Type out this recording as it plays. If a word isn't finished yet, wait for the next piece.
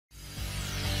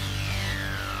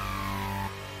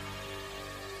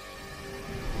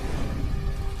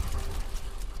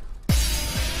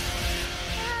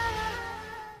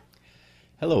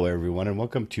Hello everyone and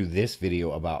welcome to this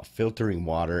video about filtering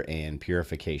water and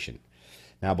purification.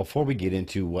 Now before we get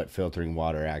into what filtering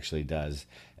water actually does,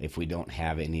 if we don't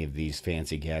have any of these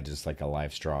fancy gadgets like a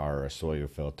live straw or a Sawyer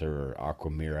filter or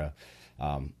Aquamira,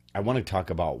 I want to talk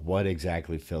about what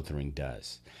exactly filtering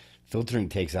does. Filtering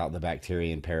takes out the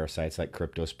bacteria and parasites like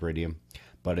cryptosporidium,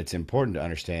 but it's important to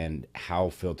understand how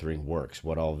filtering works,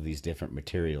 what all of these different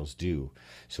materials do,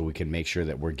 so we can make sure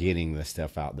that we're getting the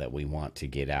stuff out that we want to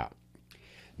get out.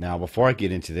 Now, before I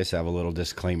get into this, I have a little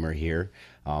disclaimer here.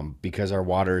 Because our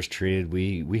water is treated,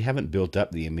 we haven't built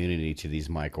up the immunity to these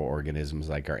microorganisms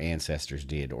like our ancestors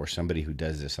did, or somebody who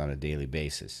does this on a daily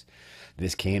basis.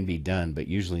 This can be done, but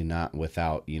usually not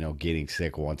without, getting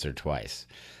sick once or twice.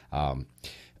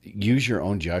 Use your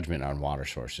own judgment on water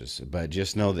sources, but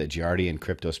just know that Giardia and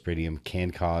cryptosporidium can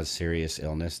cause serious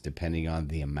illness depending on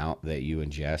the amount that you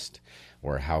ingest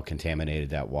or how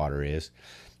contaminated that water is.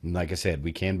 And like I said,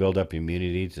 we can build up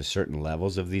immunity to certain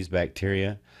levels of these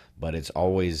bacteria, but it's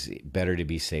always better to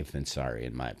be safe than sorry,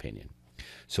 in my opinion.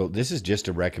 So this is just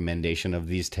a recommendation of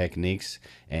these techniques,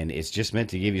 and it's just meant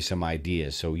to give you some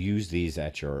ideas, so use these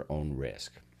at your own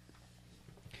risk.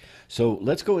 So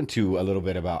let's go into a little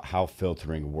bit about how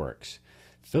filtering works.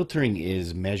 Filtering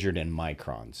is measured in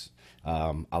microns.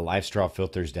 A live straw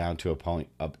filters down to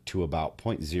up to about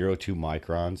 0.02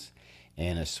 microns,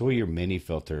 and a Sawyer mini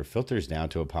filter filters down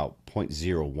to about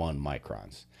 0.01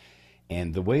 microns.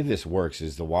 And the way this works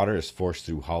is the water is forced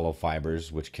through hollow fibers,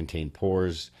 which contain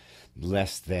pores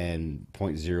less than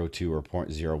 0.02 or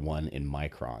 0.01 in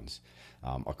microns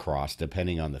across,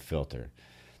 depending on the filter.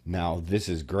 Now, this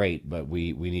is great, but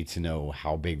we need to know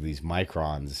how big these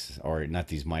microns, or not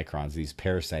these microns, these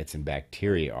parasites and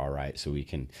bacteria are, right? So we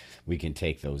can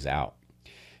take those out.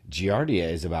 Giardia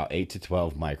is about 8 to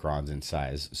 12 microns in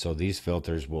size, so these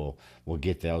filters will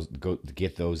get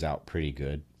those out pretty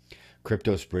good.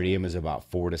 Cryptosporidium is about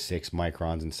 4 to 6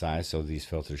 microns in size, so these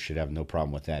filters should have no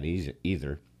problem with that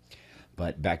either.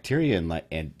 But bacteria and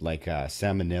like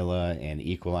Salmonella and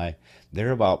E. coli,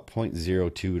 they're about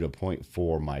 0.02 to 0.4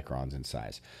 microns in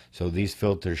size. So these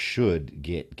filters should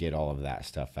get all of that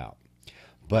stuff out.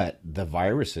 But the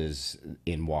viruses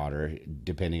in water,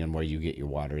 depending on where you get your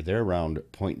water, they're around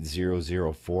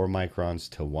 0.004 microns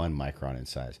to 1 micron in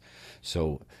size.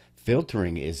 So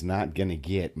filtering is not going to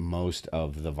get most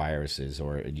of the viruses,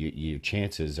 or your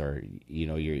chances are,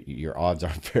 your odds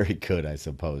aren't very good, I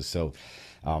suppose. So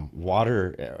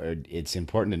water, it's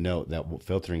important to note that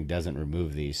filtering doesn't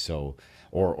remove these, so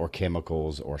or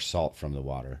chemicals or salt from the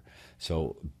water.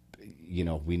 So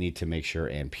we need to make sure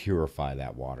and purify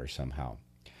that water somehow.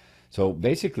 So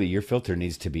basically, your filter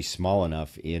needs to be small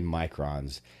enough in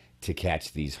microns to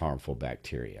catch these harmful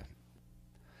bacteria.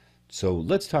 So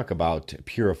let's talk about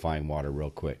purifying water real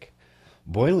quick.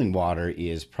 Boiling water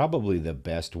is probably the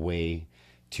best way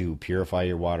to purify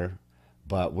your water,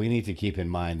 but we need to keep in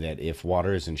mind that if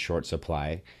water is in short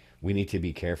supply, we need to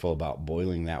be careful about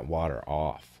boiling that water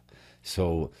off.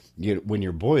 So when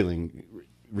you're boiling,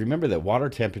 remember that water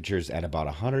temperatures at about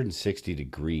 160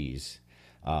 degrees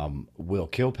will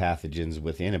kill pathogens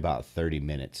within about 30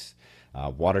 minutes.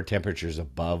 Water temperatures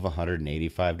above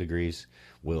 185 degrees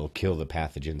will kill the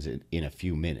pathogens in a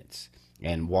few minutes.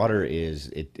 And water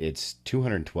it's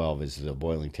 212 is the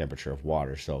boiling temperature of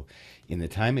water. So in the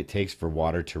time it takes for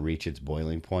water to reach its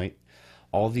boiling point,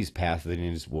 all these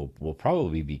pathogens will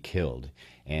probably be killed.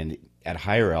 And at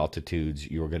higher altitudes,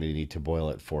 you're going to need to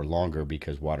boil it for longer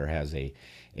because water has a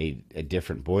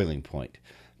different boiling point.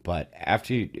 But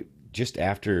just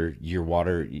after your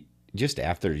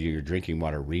drinking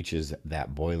water reaches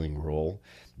that boiling roll,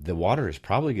 the water is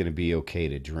probably going to be okay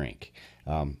to drink.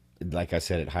 Like I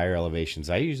said, at higher elevations,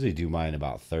 I usually do mine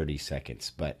about 30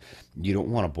 seconds, but you don't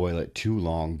want to boil it too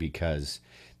long because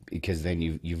then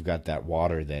you've got that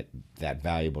water, that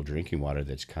valuable drinking water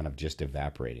that's kind of just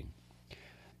evaporating.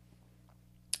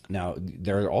 Now,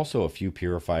 there are also a few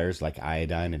purifiers like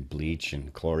iodine and bleach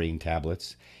and chlorine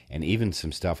tablets, and even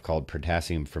some stuff called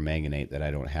potassium permanganate that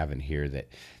I don't have in here that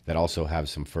also have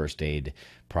some first aid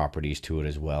properties to it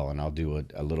as well. And I'll do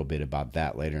a little bit about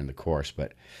that later in the course.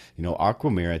 But,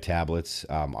 Aquamira tablets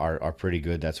are pretty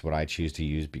good. That's what I choose to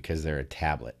use because they're a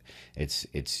tablet. It's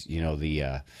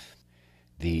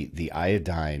the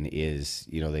iodine is,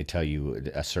 they tell you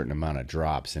a certain amount of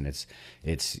drops, and it's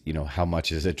how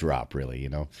much is a drop really,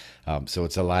 so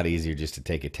it's a lot easier just to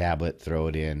take a tablet, throw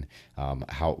it in,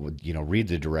 read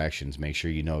the directions, make sure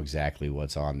you know exactly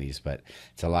what's on these. But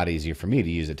it's a lot easier for me to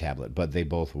use a tablet, but they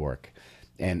both work.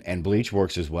 And bleach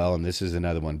works as well. And this is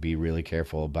another one. Be really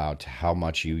careful about how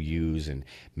much you use and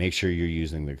make sure you're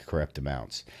using the correct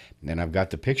amounts. And I've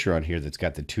got the picture on here that's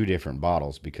got the two different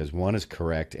bottles because one is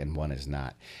correct and one is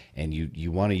not. And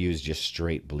you want to use just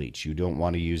straight bleach. You don't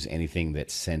want to use anything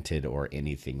that's scented or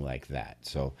anything like that.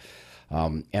 So,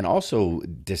 and also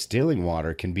distilling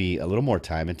water can be a little more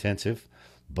time intensive,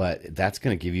 but that's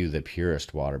going to give you the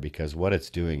purest water because what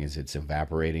it's doing is it's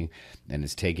evaporating and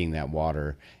it's taking that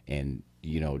water and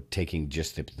taking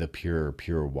just the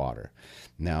pure water.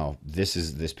 Now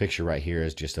this picture right here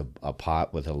is just a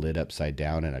pot with a lid upside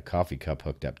down and a coffee cup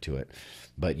hooked up to it,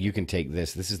 but you can take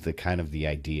this is the kind of the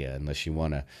idea, unless you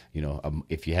want to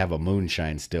if you have a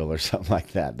moonshine still or something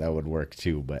like that, that would work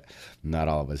too, but not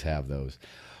all of us have those.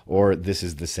 Or this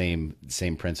is the same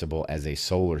principle as a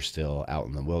solar still out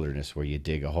in the wilderness, where you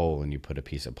dig a hole and you put a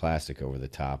piece of plastic over the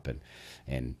top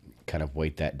and kind of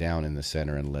weight that down in the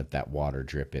center and let that water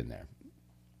drip in there.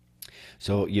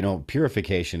 So,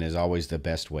 purification is always the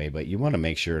best way, but you want to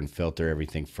make sure and filter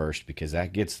everything first because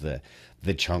that gets the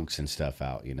chunks and stuff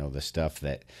out, the stuff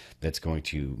that's going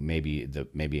to maybe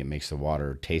it makes the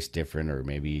water taste different, or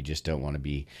maybe you just don't want to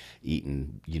be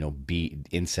eating,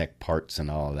 insect parts and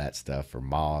all of that stuff, or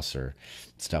moss or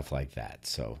stuff like that.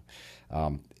 So,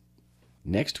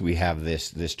 next, we have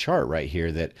this chart right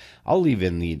here that I'll leave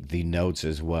in the notes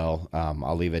as well.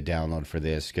 I'll leave a download for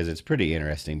this because it's pretty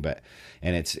interesting.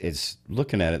 And it's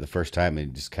looking at it the first time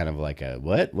and just kind of like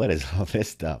what is all this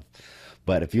stuff?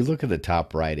 But if you look at the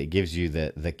top right, it gives you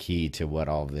the key to what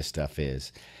all of this stuff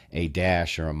is. A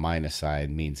dash or a minus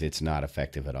sign means it's not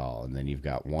effective at all. And then you've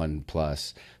got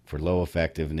 1+ for low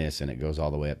effectiveness, and it goes all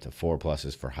the way up to 4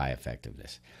 pluses for high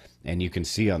effectiveness. And you can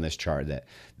see on this chart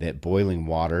that boiling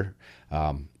water,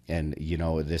 and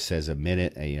this says a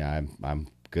minute. I'm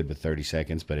good with 30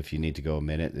 seconds, but if you need to go a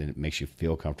minute and it makes you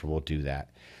feel comfortable, do that.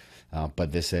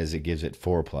 But this says it gives it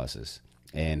 4 pluses.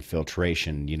 And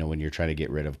filtration, when you're trying to get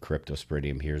rid of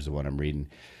cryptosporidium, here's the one I'm reading.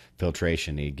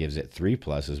 Filtration, it gives it 3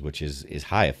 pluses, which is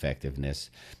high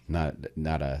effectiveness, not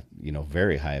a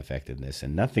very high effectiveness,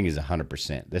 and nothing is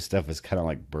 100%. This stuff is kind of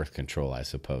like birth control, I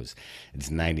suppose. It's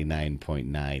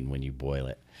 99.9 when you boil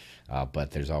it,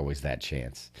 but there's always that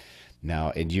chance.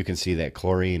 Now, and you can see that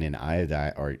chlorine and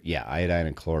iodine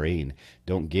and chlorine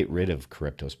don't get rid of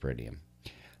cryptosporidium.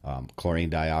 Chlorine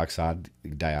dioxide,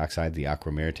 the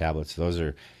Aquamira tablets, those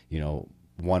are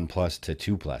 1+ to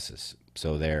 2 pluses.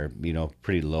 So they're,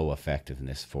 pretty low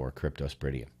effectiveness for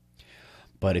cryptosporidium.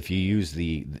 But if you use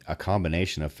a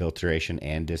combination of filtration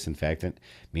and disinfectant,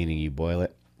 meaning you boil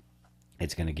it,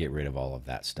 it's going to get rid of all of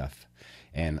that stuff.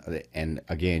 And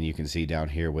again, you can see down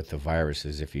here with the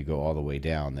viruses, if you go all the way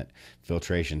down, that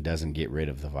filtration doesn't get rid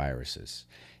of the viruses,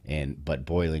 but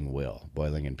boiling will,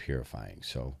 boiling and purifying.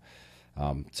 So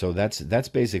that's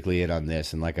basically it on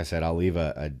this. And like I said, I'll leave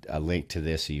a link to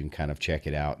this so you can kind of check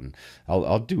it out, and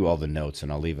I'll do all the notes,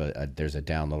 and I'll leave there's a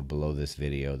download below this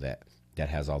video that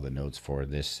has all the notes for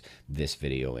this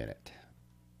video in it.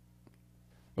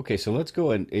 Okay, so let's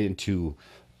go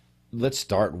let's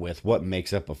start with what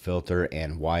makes up a filter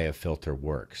and why a filter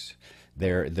works.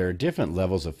 There are different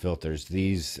levels of filters.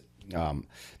 These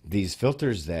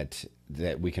filters that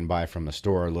we can buy from the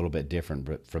store are a little bit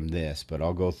different from this, but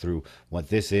I'll go through what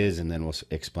this is, and then we'll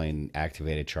explain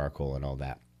activated charcoal and all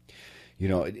that.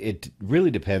 It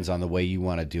really depends on the way you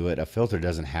want to do it. A filter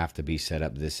doesn't have to be set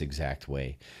up this exact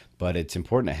way, but it's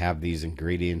important to have these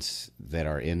ingredients that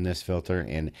are in this filter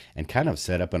and kind of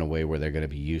set up in a way where they're going to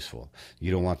be useful.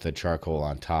 You don't want the charcoal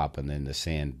on top and then the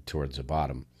sand towards the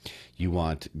bottom. You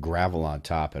want gravel on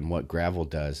top, and what gravel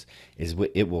does is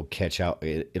it will catch out.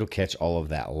 It'll catch all of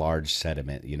that large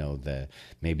sediment.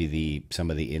 Maybe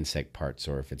some of the insect parts,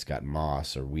 or if it's got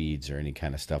moss or weeds or any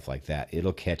kind of stuff like that,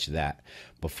 it'll catch that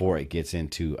before it gets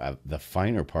into the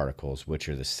finer particles, which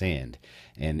are the sand.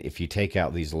 And if you take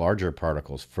out these larger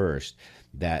particles first,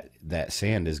 that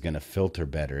sand is going to filter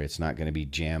better. It's not going to be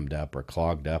jammed up or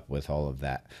clogged up with all of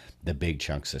the big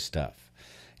chunks of stuff.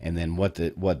 And then what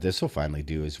this will finally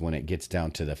do is, when it gets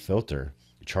down to the filter,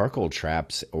 charcoal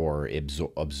traps or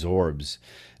absorbs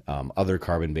other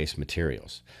carbon-based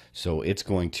materials. So it's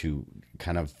going to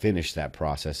kind of finish that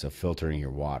process of filtering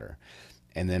your water.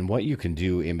 And then what you can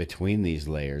do in between these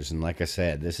layers, and like I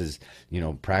said, this is,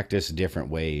 practice different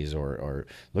ways or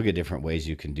look at different ways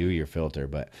you can do your filter,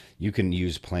 but you can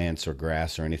use plants or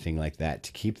grass or anything like that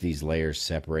to keep these layers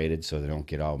separated so they don't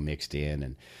get all mixed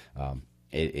in.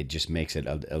 it just makes it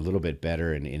a little bit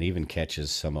better, and even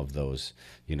catches some of those,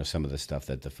 some of the stuff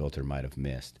that the filter might have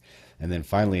missed. And then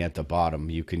finally at the bottom,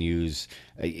 you can use,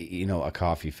 a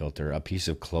coffee filter, a piece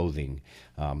of clothing.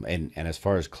 And as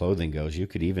far as clothing goes, you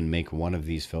could even make one of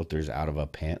these filters out of a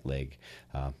pant leg.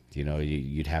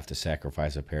 You'd have to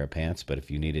sacrifice a pair of pants, but if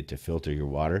you needed to filter your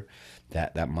water,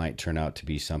 that might turn out to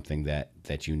be something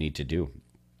that you need to do.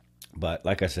 But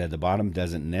like I said, the bottom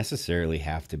doesn't necessarily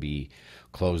have to be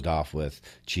closed off with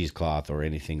cheesecloth or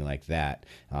anything like that.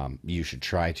 You should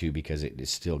try to, because it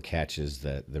still catches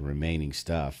the remaining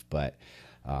stuff. But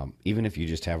even if you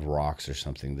just have rocks or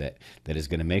something that is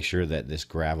going to make sure that this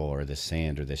gravel or this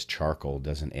sand or this charcoal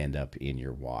doesn't end up in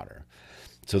your water.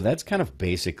 So that's kind of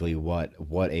basically what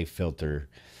a filter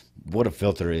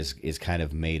is kind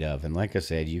of made of. And like I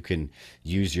said, you can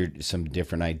use some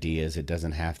different ideas. It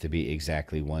doesn't have to be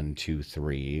exactly 1, 2,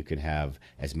 3. You can have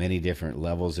as many different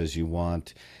levels as you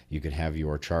want. You can have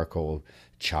your charcoal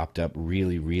chopped up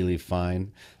really, really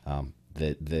fine.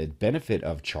 The benefit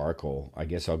of charcoal, I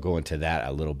guess I'll go into that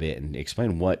a little bit and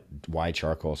explain why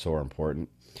charcoal is so important.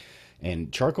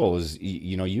 And charcoal is,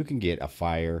 you can get a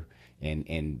fire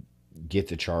and get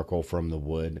the charcoal from the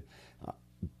wood,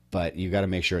 but you got to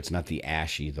make sure it's not the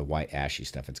white ashy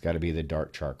stuff. It's got to be the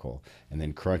dark charcoal, and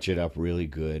then crunch it up really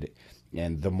good.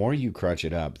 And the more you crunch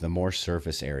it up, the more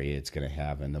surface area it's going to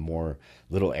have, and the more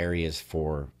little areas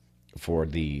for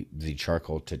the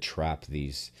charcoal to trap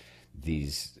these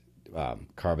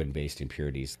carbon-based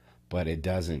impurities. But it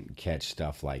doesn't catch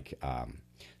stuff like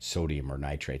sodium or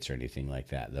nitrates or anything like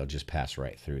that. They'll just pass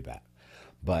right through that.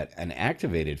 But an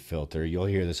activated filter, you'll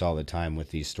hear this all the time with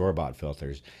these store-bought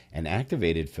filters. An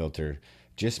activated filter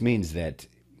just means that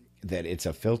it's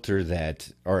a filter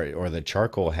that, or the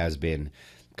charcoal has been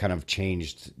kind of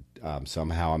changed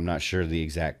somehow. I'm not sure the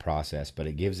exact process, but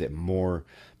it gives it more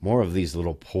of these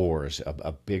little pores,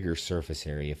 a bigger surface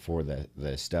area for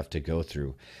the stuff to go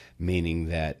through, meaning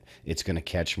that it's going to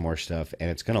catch more stuff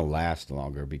and it's going to last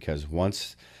longer, because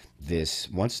once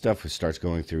stuff starts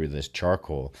going through this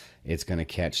charcoal, it's going to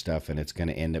catch stuff and it's going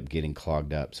to end up getting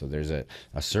clogged up. So there's a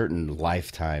certain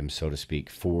lifetime, so to speak,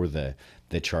 for the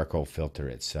charcoal filter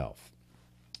itself.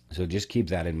 So just keep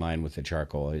that in mind with the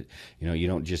charcoal. You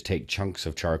don't just take chunks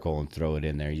of charcoal and throw it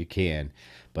in there. You can,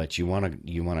 but you want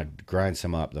to grind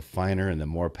some up. The finer and the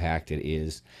more packed it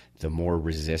is, the more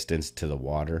resistance to the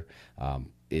water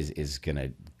is going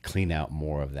to clean out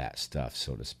more of that stuff,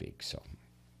 so to speak. So.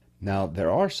 Now, there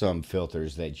are some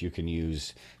filters that you can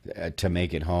use to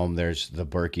make at home. There's the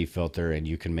Berkey filter, and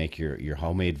you can make your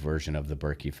homemade version of the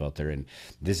Berkey filter. And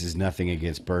this is nothing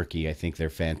against Berkey. I think they're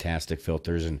fantastic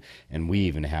filters, and we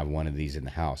even have one of these in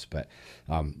the house. But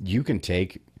you can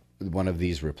take one of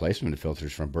these replacement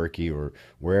filters from Berkey or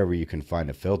wherever you can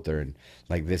find a filter, and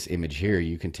like this image here,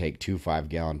 you can take 2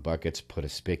 5-gallon buckets, put a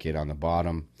spigot on the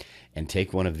bottom, and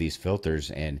take one of these filters.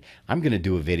 And I'm going to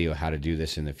do a video how to do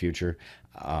this in the future,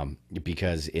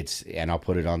 because and I'll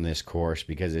put it on this course,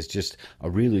 because it's just a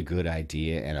really good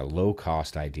idea and a low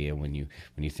cost idea when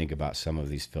you think about some of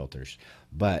these filters.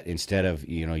 But instead of,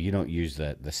 you don't use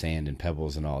the sand and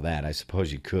pebbles and all that. I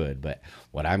suppose you could, but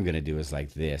what I'm going to do is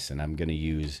like this, and I'm going to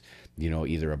use,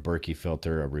 either a Berkey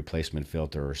filter, a replacement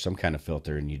filter, or some kind of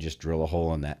filter, and you just drill a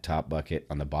hole in that top bucket,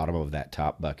 on the bottom of that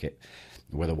top bucket,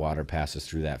 where the water passes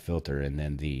through that filter, and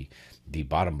then the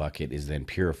bottom bucket is then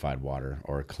purified water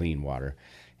or clean water,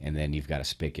 and then you've got a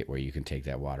spigot where you can take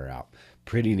that water out.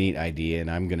 Pretty neat idea,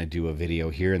 and I'm going to do a video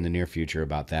here in the near future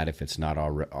about that if it's not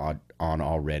on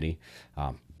already.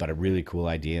 But a really cool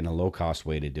idea and a low-cost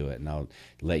way to do it, and I'll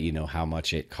let you know how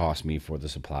much it cost me for the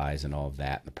supplies and all of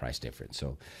that, and the price difference.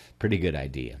 So pretty good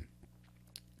idea.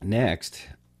 Next,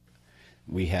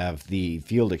 we have the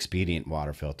field expedient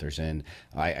water filters, and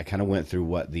I kind of went through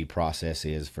what the process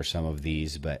is for some of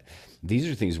these, but these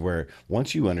are things where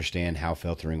once you understand how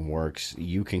filtering works,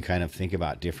 you can kind of think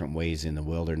about different ways in the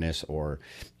wilderness or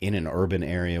in an urban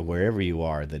area, wherever you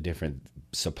are, the different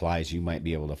supplies you might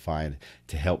be able to find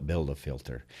to help build a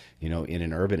filter. In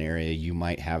an urban area, you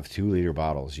might have 2-liter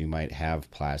bottles, you might have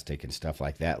plastic and stuff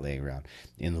like that laying around.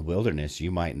 In the wilderness,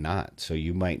 you might not. So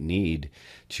you might need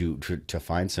to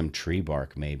find some tree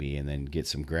bark maybe, and then get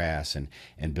some grass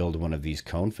and build one of these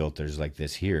cone filters like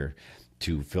this here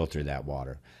to filter that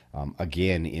water.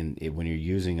 Again, when you're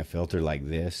using a filter like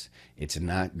this, it's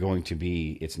not going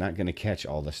to catch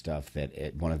all the stuff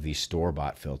that one of these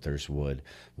store-bought filters would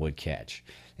catch.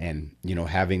 And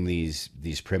having these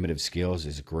primitive skills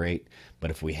is great,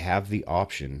 but if we have the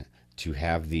option to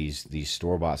have these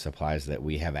store-bought supplies that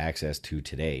we have access to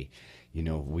today,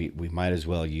 we might as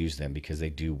well use them, because they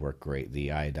do work great.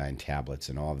 The iodine tablets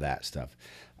and all of that stuff.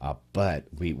 But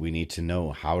we need to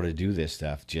know how to do this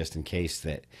stuff just in case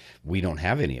that we don't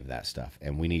have any of that stuff,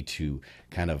 and we need to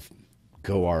kind of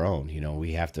go our own.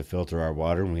 We have to filter our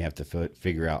water, and we have to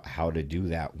figure out how to do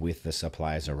that with the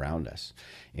supplies around us.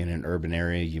 In an urban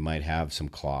area, you might have some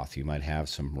cloth, you might have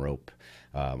some rope,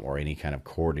 or any kind of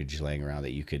cordage laying around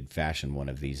that you could fashion one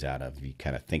of these out of. You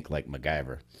kind of think like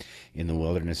MacGyver. In the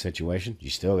wilderness situation,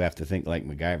 you still have to think like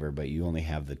MacGyver, but you only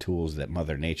have the tools that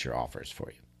Mother Nature offers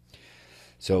for you.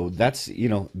 So that's,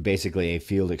 basically a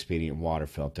field expedient water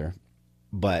filter.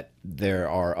 But there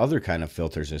are other kind of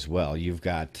filters as well. You've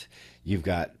got you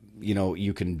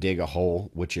can dig a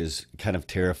hole, which is kind of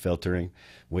terra filtering,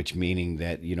 which meaning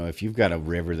that, if you've got a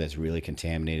river that's really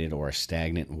contaminated, or a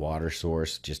stagnant water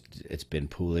source, just it's been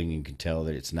pooling, you can tell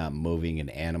that it's not moving, and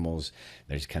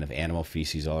there's kind of animal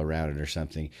feces all around it or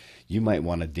something, you might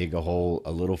want to dig a hole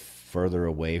a little further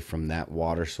away from that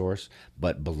water source,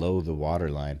 but below the water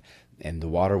line. And the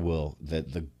water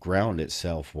the ground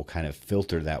itself will kind of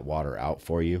filter that water out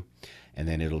for you, and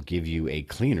then it'll give you a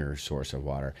cleaner source of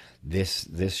water. This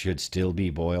should still be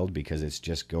boiled because it's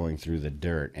just going through the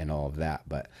dirt and all of that,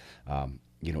 but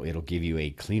it'll give you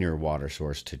a cleaner water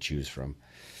source to choose from.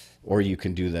 Or you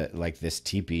can do this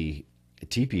TP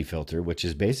filter, which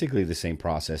is basically the same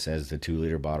process as the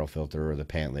 2-liter bottle filter or the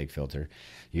pant leg filter.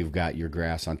 You've got your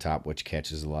grass on top, which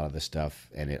catches a lot of the stuff,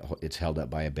 and it's held up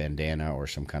by a bandana or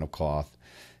some kind of cloth.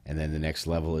 And then the next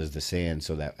level is the sand,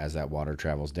 so that as that water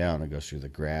travels down, it goes through the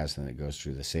grass, and then it goes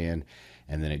through the sand,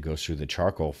 and then it goes through the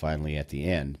charcoal finally at the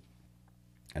end.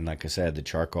 And like I said, the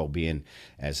charcoal being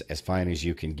as fine as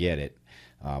you can get it,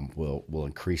 will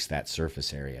increase that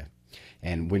surface area.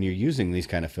 And when you're using these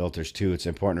kind of filters too, it's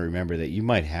important to remember that you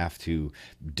might have to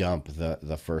dump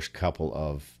the first couple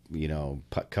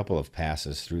of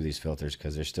passes through these filters,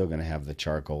 because they're still going to have the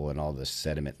charcoal and all the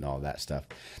sediment and all that stuff.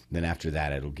 Then after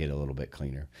that, it'll get a little bit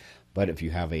cleaner. But if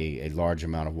you have a large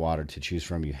amount of water to choose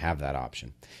from, you have that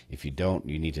option. If you don't,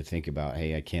 you need to think about,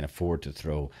 hey, I can't afford to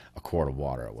throw a quart of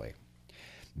water away.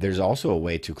 There's also a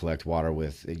way to collect water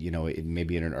with,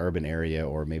 maybe in an urban area,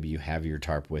 or maybe you have your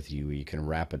tarp with you. You can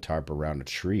wrap a tarp around a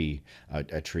tree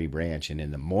branch, and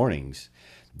in the mornings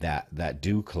that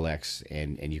dew collects,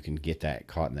 and you can get that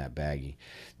caught in that baggie.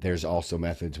 There's also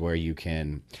methods where you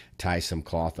can tie some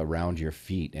cloth around your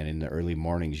feet, and in the early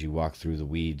mornings you walk through the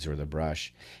weeds or the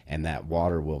brush, and that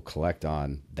water will collect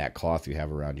on that cloth you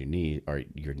have around your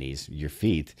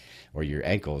feet or your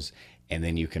ankles, and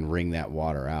then you can wring that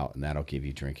water out, and that'll give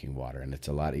you drinking water. And it's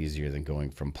a lot easier than going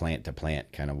from plant to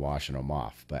plant, kind of washing them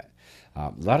off. But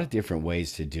a lot of different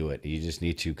ways to do it. You just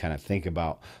need to kind of think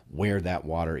about where that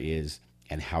water is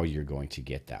and how you're going to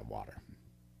get that water.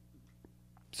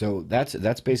 So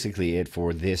that's basically it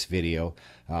for this video.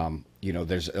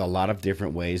 There's a lot of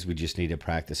different ways. We just need to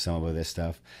practice some of this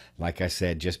stuff. Like I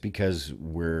said, just because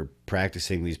we're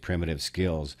practicing these primitive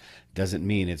skills doesn't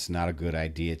mean it's not a good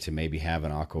idea to maybe have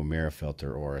an Aqua Mira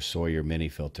filter or a Sawyer mini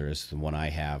filter, is the one I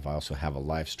have. I also have a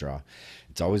Life Straw.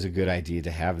 It's always a good idea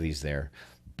to have these there,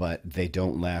 but they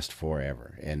don't last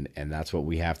forever. And that's what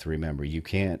we have to remember.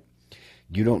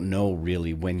 You don't know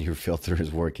really when your filter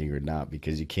is working or not,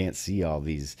 because you can't see all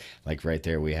these. Like right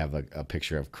there, we have a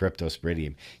picture of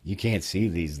cryptosporidium. You can't see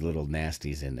these little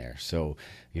nasties in there. So,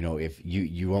 if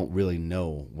you won't really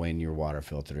know when your water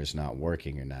filter is not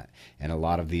working or not. And a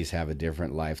lot of these have a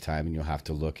different lifetime, and you'll have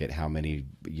to look at how many,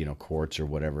 quarts or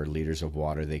whatever liters of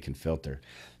water they can filter.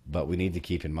 But we need to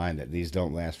keep in mind that these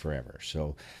don't last forever.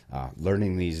 So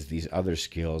learning these other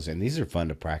skills, and these are fun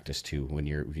to practice too when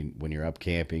you're up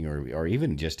camping, or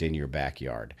even just in your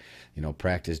backyard.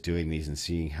 Practice doing these and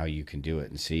seeing how you can do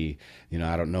it, and see.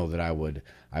 I don't know that I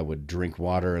would drink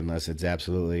water unless it's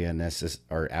absolutely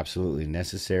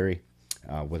necessary.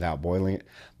 Without boiling it,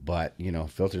 but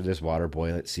filter this water,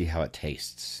 boil it, see how it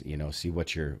tastes. See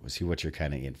what you're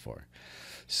kind of in for.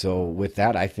 So with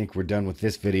that, I think we're done with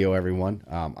this video, everyone.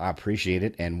 I appreciate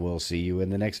it, and we'll see you in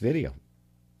the next video.